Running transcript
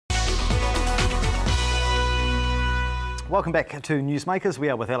Welcome back to NewsMakers. We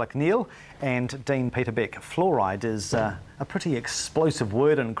are with Alec, Neill and Dean Peter Beck. Fluoride is a pretty explosive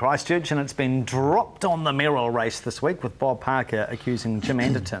word in Christchurch, and it's been dropped on the mayoral race this week, with Bob Parker accusing Jim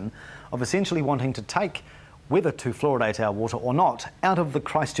Anderton of essentially wanting to take whether to fluoridate our water or not out of the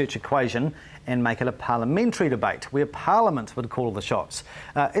Christchurch equation and make it a parliamentary debate where Parliament would call the shots.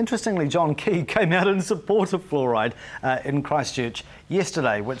 Interestingly, John Key came out in support of fluoride in Christchurch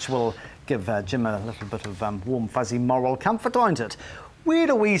yesterday, which will give Jim a little bit of warm, fuzzy moral comfort, won't it? Where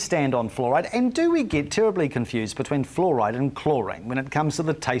do we stand on fluoride, and do we get terribly confused between fluoride and chlorine when it comes to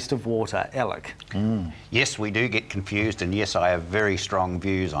the taste of water, Alec? Yes, we do get confused, and yes, I have very strong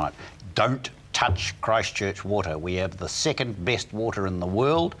views on it. Don't touch Christchurch water. We have the second best water in the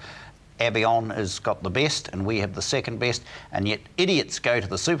world. Beynen has got the best, and we have the second best, and yet idiots go to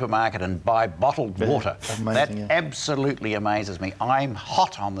the supermarket and buy bottled water. That absolutely amazes me. I'm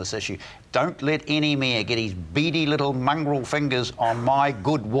hot on this issue. Don't let any mayor get his beady little mongrel fingers on my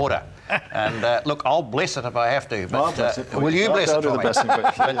good water. And look, I'll bless it if I have to, but will you bless it for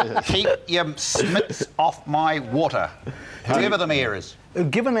me? Keep your smits off my water, whoever the mayor is.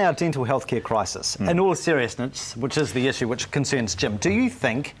 Given our dental health care crisis, in all seriousness, which is the issue which concerns Jim, do you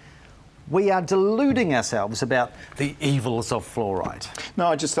think we are deluding ourselves about the evils of fluoride? No,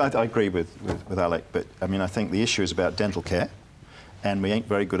 I agree with Alec, but I mean, I think the issue is about dental care, and we ain't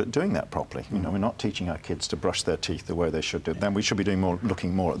very good at doing that properly. You know, we're not teaching our kids to brush their teeth the way they should do. Then we should be doing more,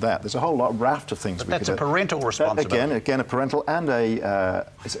 looking more at that. There's a whole raft of things. But that's a parental responsibility. Again, a parental and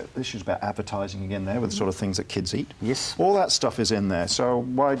issues about advertising again there with the sort of things that kids eat. Yes. All that stuff is in there. So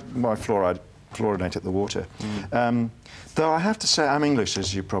why fluoridate the water? Though I have to say, I'm English,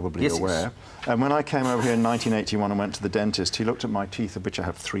 as you're probably aware. And when I came over here in 1981 and went to the dentist, he looked at my teeth, of which I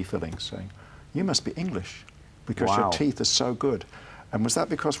have 3 fillings, saying, "You must be English, because your teeth are so good." And was that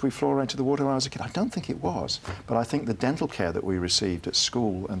because we fluoridated the water when I was a kid? I don't think it was. But I think the dental care that we received at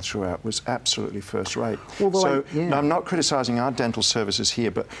school and throughout was absolutely first rate. So I'm not criticising our dental services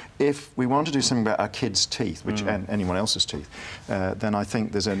here, but if we want to do something about our kids' teeth, which and anyone else's teeth, then I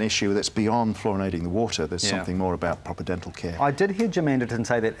think there's an issue that's beyond fluoridating the water. There's something more about proper dental care. I did hear Jim Anderton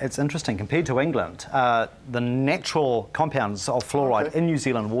say that it's interesting, compared to England, the natural compounds of fluoride in New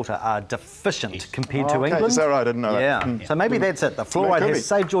Zealand water are deficient compared to England. Is that right? I didn't know that. So maybe that's it. The fluoride has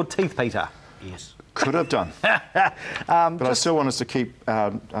saved your teeth, Peter. Yes. Could have done. But I still want us to keep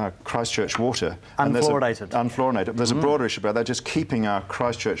our Christchurch water unfluoridated. There's a broader issue about that, just keeping our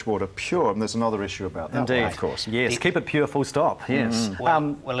Christchurch water pure, and there's another issue about that. Indeed. Of course. Yes, keep it pure, full stop. Yes.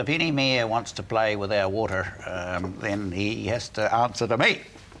 Well, if any mayor wants to play with our water, then he has to answer to me.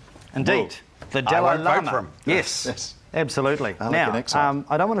 Indeed. The Dalai Lama. I won't vote for him. Yes. Absolutely. Now,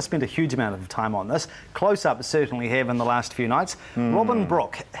 I don't want to spend a huge amount of time on this. Close-up certainly have in the last few nights. Robin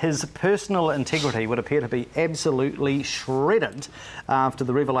Brooke, his personal integrity would appear to be absolutely shredded after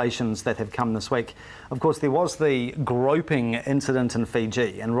the revelations that have come this week. Of course, there was the groping incident in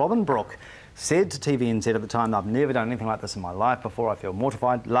Fiji, and Robin Brooke said to TVNZ at the time, "I've never done anything like this in my life before, I feel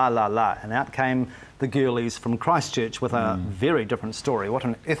mortified, la la la." And out came the girlies from Christchurch with a very different story. What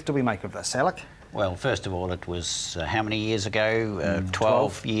on earth do we make of this, Alec? Well, first of all, it was how many years ago?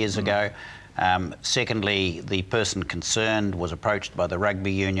 12 years ago. Secondly, the person concerned was approached by the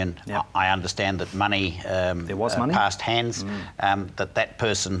rugby union. I understand that money, passed hands, that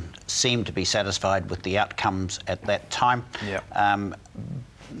person seemed to be satisfied with the outcomes at that time.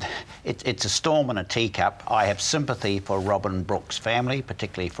 It's a storm in a teacup. I have sympathy for Robin Brooke's family,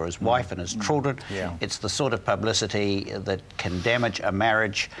 particularly for his wife and his children. It's the sort of publicity that can damage a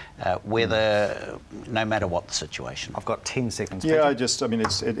marriage, no matter what the situation. I've got 10 seconds. Yeah, I mean,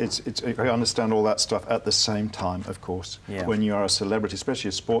 I understand all that stuff at the same time, of course. When you are a celebrity, especially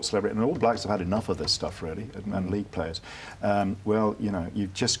a sports celebrity, and All Blacks have had enough of this stuff, really, and league players. Well, you know,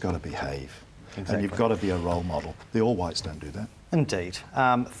 you've just got to behave. And you've got to be a role model. The All Whites don't do that. Indeed.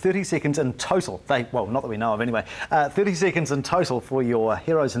 30 seconds in total. Well, not that we know of anyway. 30 seconds in total for your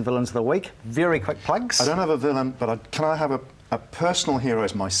heroes and villains of the week. Very quick plugs. I don't have a villain, but can I have a personal hero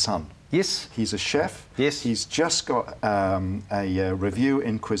as my son? Yes. He's a chef. Yes. He's just got a review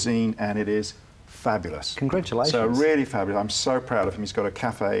in cuisine, and it is fabulous. Congratulations. So really fabulous. I'm so proud of him. He's got a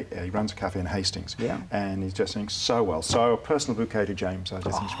cafe, he runs a cafe in Hastings. And he's just doing so well. So a personal bouquet to James. I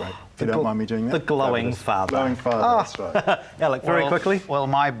just think it's great. If you don't mind me doing that. The glowing father. Glowing father, that's right. Alec, very quickly. Well,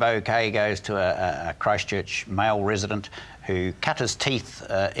 my bouquet goes to a Christchurch male resident who cut his teeth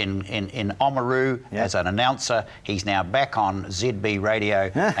in Oamaru as an announcer. He's now back on ZB radio,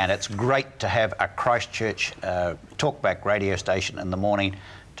 and it's great to have a Christchurch talkback radio station in the morning.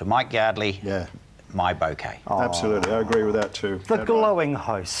 To Mike Yardley, my bouquet. Oh. Absolutely, I agree with that too. The glowing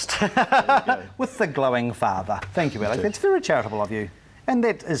host with the glowing father. Thank you, Alec. That's very charitable of you. And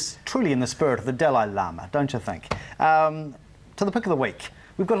that is truly in the spirit of the Dalai Lama, don't you think? To the pick of the week.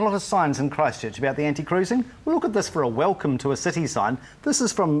 We've got a lot of signs in Christchurch about the anti-cruising. We'll look at this for a welcome to a city sign. This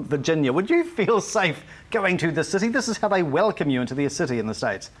is from Virginia. Would you feel safe going to the city? This is how they welcome you into their city in the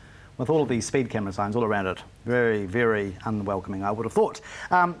States, with all of these speed camera signs all around it. Very, very unwelcoming, I would have thought.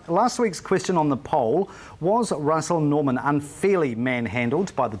 Last week's question on the poll: was Russell Norman unfairly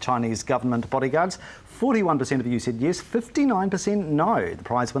manhandled by the Chinese government bodyguards? 41% of you said yes, 59% no. The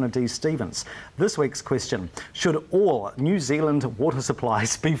prize winner, Dee Stevens. This week's question: should all New Zealand water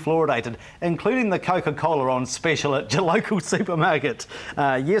supplies be fluoridated, including the Coca-Cola on special at your local supermarket?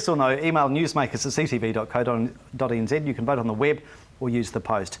 Yes or no? Email newsmakers@ctv.co.nz. You can vote on the web or use the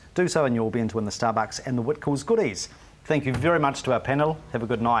post. Do so and you'll be in to win the Starbucks and the Whitcoulls goodies. Thank you very much to our panel. Have a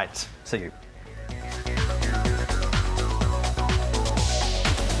good night. See you.